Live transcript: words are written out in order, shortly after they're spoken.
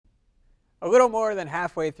A little more than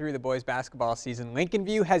halfway through the boys basketball season, Lincoln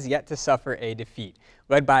View has yet to suffer a defeat.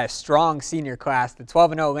 Led by a strong senior class, the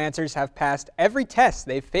 12-0 Lancers have passed every test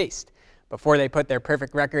they've faced. Before they put their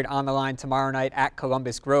perfect record on the line tomorrow night at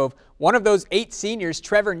Columbus Grove, one of those 8 seniors,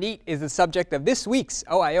 Trevor Neate, is the subject of this week's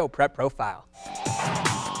OIO Prep Profile.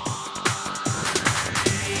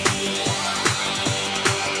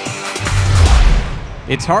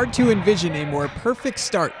 It's hard to envision a more perfect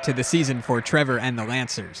start to the season for Trevor and the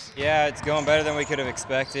Lancers. Yeah, it's going better than we could have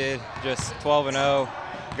expected. Just 12-0,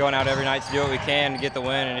 going out every night to do what we can to get the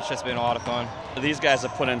win, and it's just been a lot of fun. These guys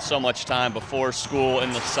have put in so much time before school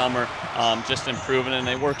in the summer, just improving, and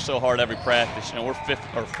they work so hard every practice. We're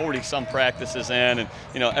 40-some practices in, and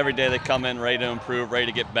every day they come in ready to improve, ready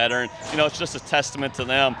to get better. And it's just a testament to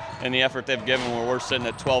them and the effort they've given. Where we're sitting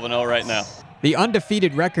at 12-0 right now. The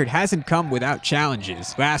undefeated record hasn't come without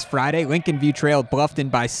challenges. Last Friday, Lincoln View trailed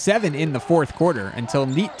Bluffton by 7 in the fourth quarter until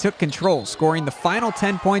Neate took control, scoring the final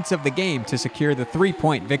 10 points of the game to secure the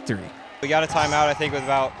 3-point victory. We got a timeout, I think, with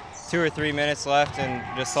about 2 or 3 minutes left, and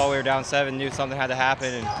just saw we were down 7, knew something had to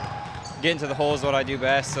happen, and getting to the hole is what I do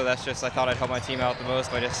best, so that's just, I thought I'd help my team out the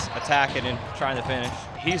most by just attacking and trying to finish.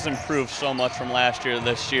 He's improved so much from last year to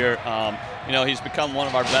this year. He's become one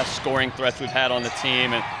of our best scoring threats we've had on the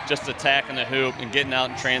team, and just attacking the hoop and getting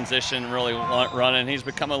out in transition, really running. He's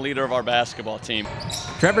become a leader of our basketball team.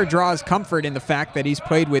 Trevor draws comfort in the fact that he's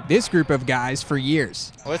played with this group of guys for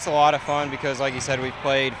years. Well, it's a lot of fun because, like you said, we've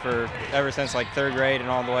played for ever since like 3rd grade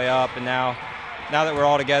and all the way up, and now that we're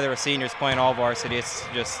all together with seniors playing all varsity, it's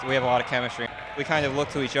just, we have a lot of chemistry. We kind of look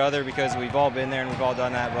to each other because we've all been there and we've all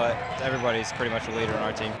done that, but everybody's pretty much a leader on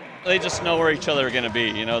our team. They just know where each other are going to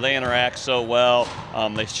be. They interact so well,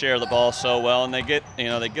 they share the ball so well, and they get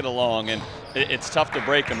along. And it's tough to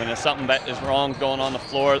break them. And if something is wrong going on the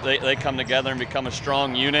floor, they come together and become a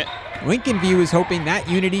strong unit. Lincoln View is hoping that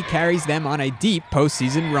unity carries them on a deep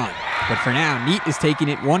postseason run. But for now, Neate is taking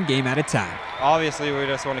it one game at a time. Obviously, we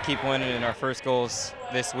just want to keep winning, and our first goals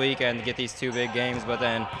this week and get these 2 big games, but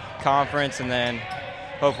then conference, and then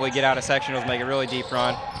hopefully get out of sectionals, make a really deep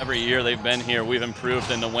run. Every year they've been here, we've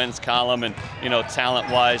improved in the wins column, and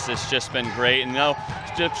talent-wise, it's just been great. And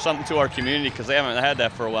it's just something to our community because they haven't had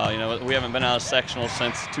that for a while. We haven't been out of sectionals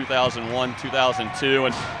since 2001, 2002,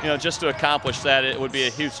 and just to accomplish that, it would be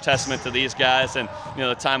a huge testament to these guys and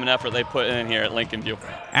the time and effort they put in here at Lincoln View.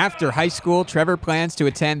 After high school, Trevor plans to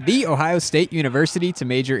attend The Ohio State University to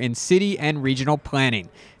major in city and regional planning,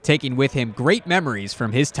 taking with him great memories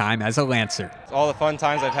from his time as a Lancer. All the fun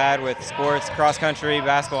times I've had with sports, cross country,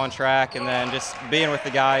 basketball on track, and then just being with the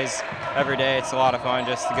guys every day, it's a lot of fun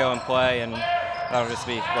just to go and play, and that'll just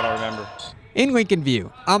be what I'll remember. In Lincoln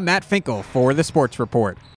View, I'm Matt Finkel for the Sports Report.